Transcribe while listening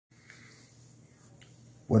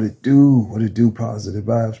What it do, positive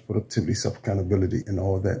vibes, productivity, self-accountability, and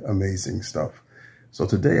all that amazing stuff. So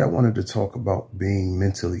today I wanted to talk about being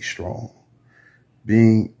mentally strong,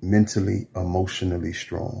 being mentally, emotionally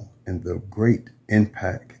strong, and the great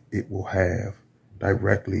impact it will have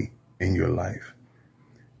directly in your life.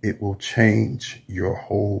 It will change your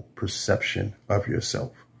whole perception of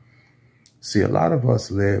yourself. See, a lot of us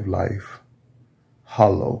live life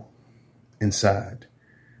hollow inside.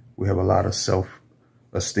 We have a lot of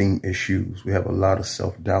self-esteem issues. We have a lot of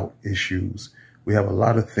self-doubt issues. We have a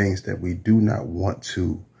lot of things that we do not want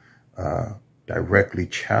to directly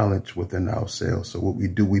challenge within ourselves. So what we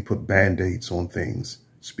do, we put band-aids on things.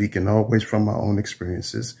 Speaking always from my own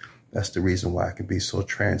experiences, that's the reason why I can be so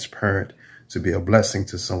transparent to be a blessing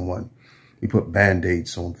to someone. We put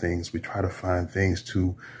band-aids on things. We try to find things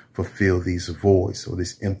to fulfill these voids or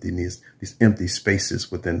this emptiness, these empty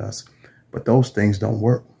spaces within us. But those things don't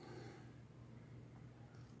work.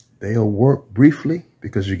 They'll work briefly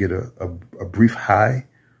because you get a brief high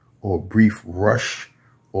or a brief rush,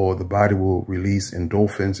 or the body will release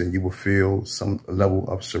endorphins and you will feel some level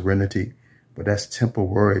of serenity. But that's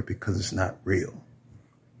temporary because it's not real.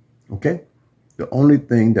 Okay? The only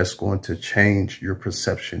thing that's going to change your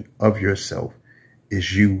perception of yourself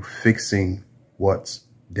is you fixing what's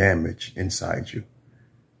damaged inside you.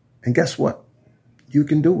 And guess what? You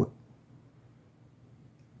can do it.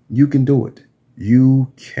 You can do it.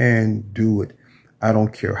 You can do it. I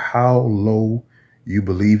don't care how low you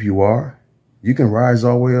believe you are. You can rise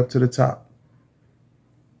all the way up to the top.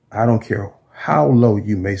 I don't care how low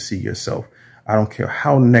you may see yourself. I don't care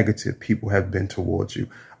how negative people have been towards you.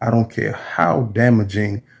 I don't care how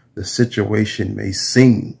damaging the situation may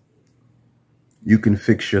seem. You can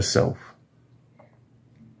fix yourself.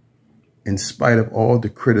 In spite of all the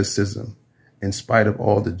criticism, in spite of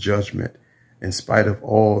all the judgment, in spite of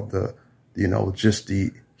all the, just the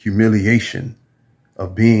humiliation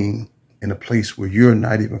of being in a place where you're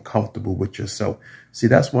not even comfortable with yourself. See,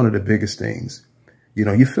 that's one of the biggest things.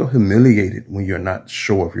 You feel humiliated when you're not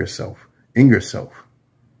sure of yourself, in yourself.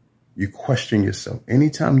 You question yourself.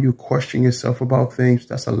 Anytime you question yourself about things,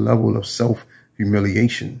 that's a level of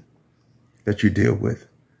self-humiliation that you deal with.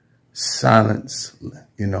 Silence,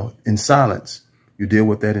 in silence. You deal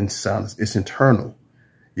with that in silence. It's internal,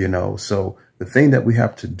 So the thing that we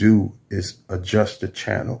have to do is adjust the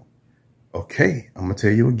channel. Okay, I'm going to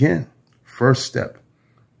tell you again. First step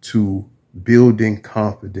to building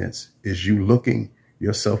confidence is you looking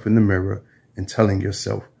yourself in the mirror and telling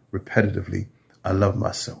yourself repetitively, I love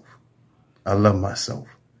myself. I love myself.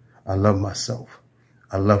 I love myself.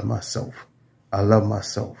 I love myself. I love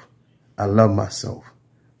myself. I love myself.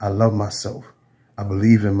 I love myself. I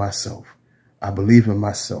believe in myself. I believe in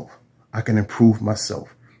myself. I can improve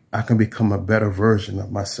myself. I can become a better version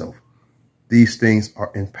of myself. These things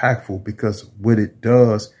are impactful because what it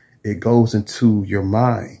does, it goes into your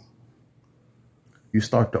mind. You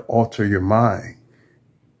start to alter your mind.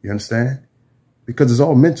 You understand? Because it's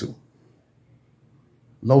all mental.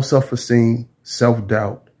 Low self-esteem,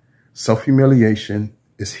 self-doubt, self-humiliation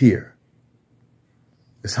is here.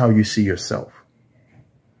 It's how you see yourself.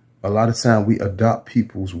 A lot of time we adopt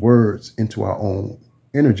people's words into our own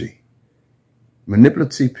energy.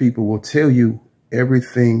 Manipulative people will tell you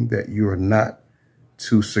everything that you are not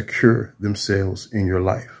to secure themselves in your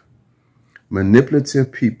life.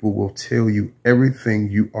 Manipulative people will tell you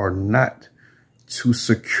everything you are not to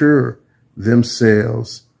secure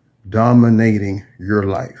themselves dominating your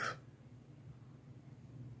life.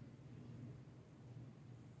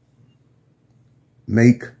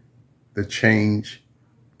 Make the change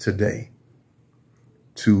today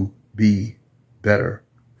to be better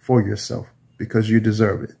for yourself because you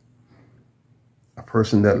deserve it. A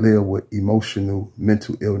person that lived with emotional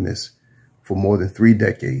mental illness for more than 3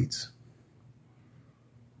 decades.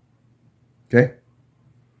 Okay?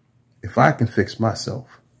 If I can fix myself,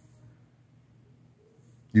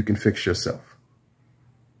 you can fix yourself.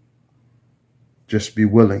 Just be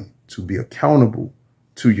willing to be accountable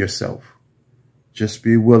to yourself. Just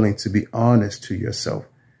be willing to be honest to yourself.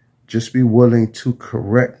 Just be willing to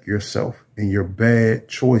correct yourself in your bad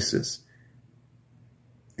choices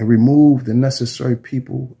and remove the necessary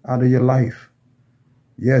people out of your life.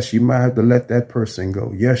 Yes, you might have to let that person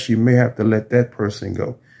go. Yes, you may have to let that person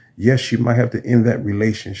go. Yes, you might have to end that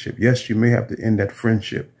relationship. Yes, you may have to end that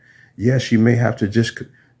friendship. Yes, you may have to just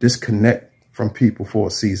disconnect from people for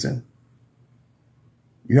a season.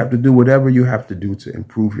 You have to do whatever you have to do to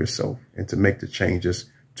improve yourself and to make the changes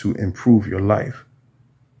to improve your life.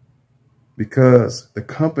 Because the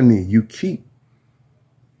company you keep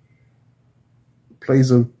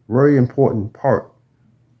plays a very important part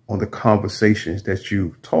on the conversations that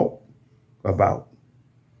you talk about.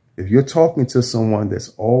 If you're talking to someone that's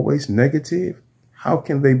always negative, how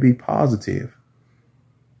can they be positive?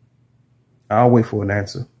 I'll wait for an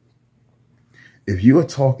answer. If you are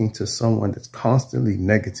talking to someone that's constantly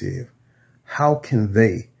negative, how can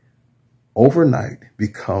they overnight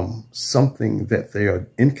become something that they are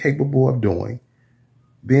incapable of doing,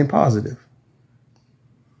 being positive?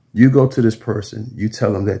 You go to this person, you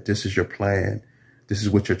tell them that this is your plan, this is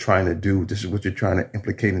what you're trying to do, this is what you're trying to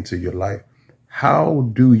implicate into your life. How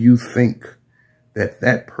do you think that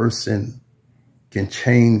that person can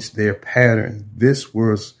change their pattern? This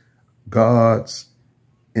was God's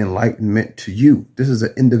enlightenment to you. This is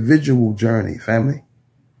an individual journey, family.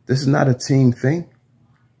 This is not a team thing.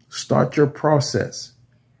 Start your process.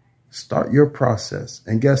 Start your process.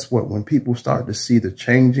 And guess what? When people start to see the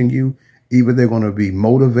change in you, either they're going to be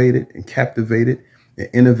motivated and captivated and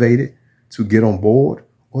innovated to get on board,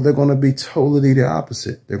 or they're going to be totally the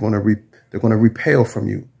opposite. They're going to repel from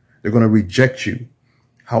you. They're going to reject you.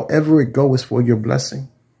 However it goes is for your blessing.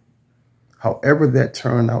 However that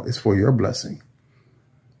turn out is for your blessing,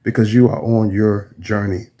 because you are on your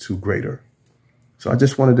journey to greater. So I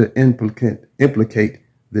just wanted to implicate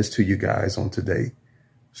this to you guys on today.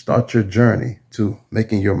 Start your journey to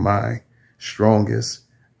making your mind strongest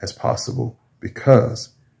as possible,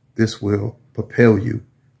 because this will propel you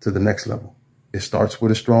to the next level. It starts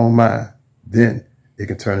with a strong mind, then it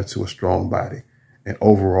can turn into a strong body, and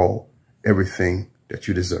overall everything that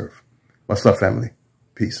you deserve. Much love, family.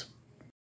 Peace.